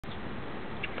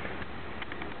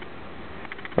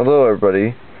Hello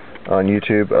everybody on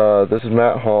YouTube. This is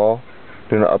Matt Hall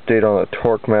doing an update on the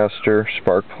TorqueMaster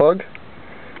spark plug.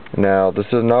 Now this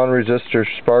is a non-resistor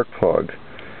spark plug.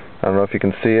 I don't know if you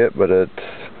can see it, but it's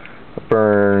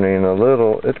burning a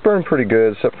little. It's burning pretty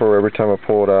good, except for every time I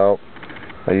pull it out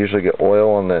I usually get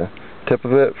oil on the tip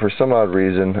of it. For some odd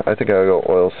reason I think I got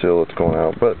oil seal that's going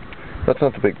out, but that's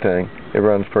not the big thing. It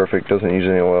runs perfect, doesn't use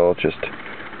any oil, just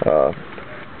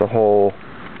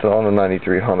it's on a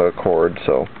 93 Honda Accord,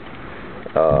 so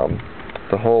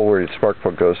the hole where your spark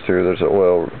plug goes through, there's an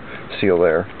oil seal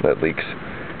there that leaks.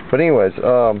 But anyways,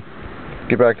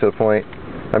 get back to the point.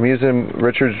 I'm using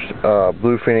Richard's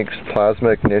Blue Phoenix plasma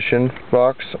ignition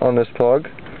box on this plug.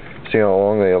 See how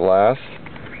long they last.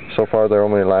 So far they're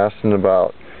only lasting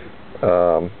about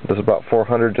there's about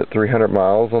 400 to 300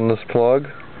 miles on this plug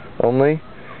only,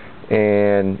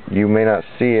 and you may not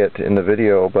see it in the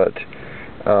video, but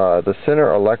the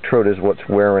center electrode is what's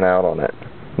wearing out on it,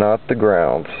 not the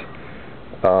grounds.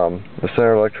 The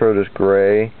center electrode is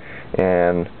gray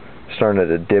and starting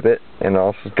to divot, and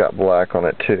also it's got black on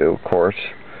it too, of course,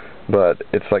 but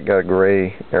it's like got a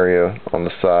gray area on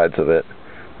the sides of it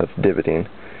that's divoting.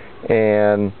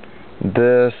 And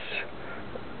this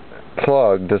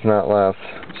plug does not last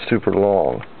super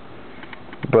long,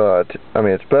 but I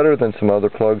mean it's better than some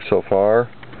other plugs so far.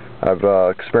 I've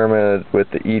experimented with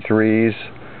the E3s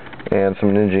and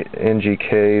some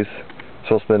NGKs,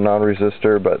 supposed to be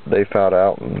non-resistor, but they fouled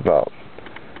out in about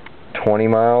 20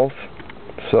 miles.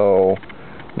 So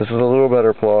this is a little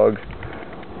better plug.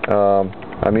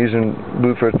 I'm using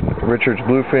Richard's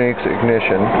Blue Phoenix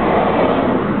ignition,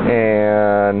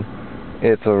 and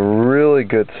it's a really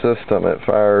good system. It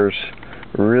fires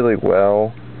really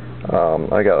well.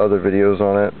 I got other videos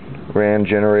on it, ran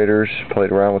generators,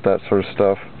 played around with that sort of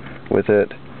stuff with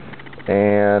it,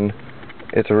 and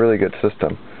it's a really good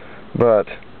system. But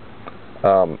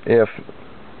if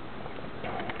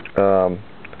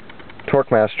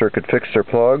TorqueMaster could fix their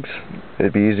plugs,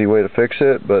 it'd be an easy way to fix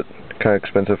it, but kind of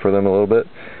expensive for them a little bit.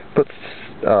 Put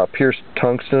pierced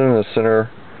tungsten in the center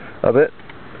of it,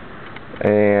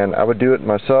 and I would do it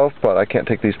myself, but I can't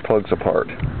take these plugs apart.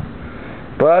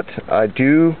 But I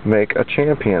do make a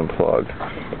Champion plug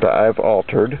that I've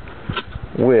altered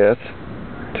with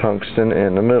tungsten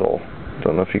in the middle.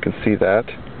 Don't know if you can see that,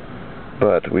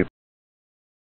 but we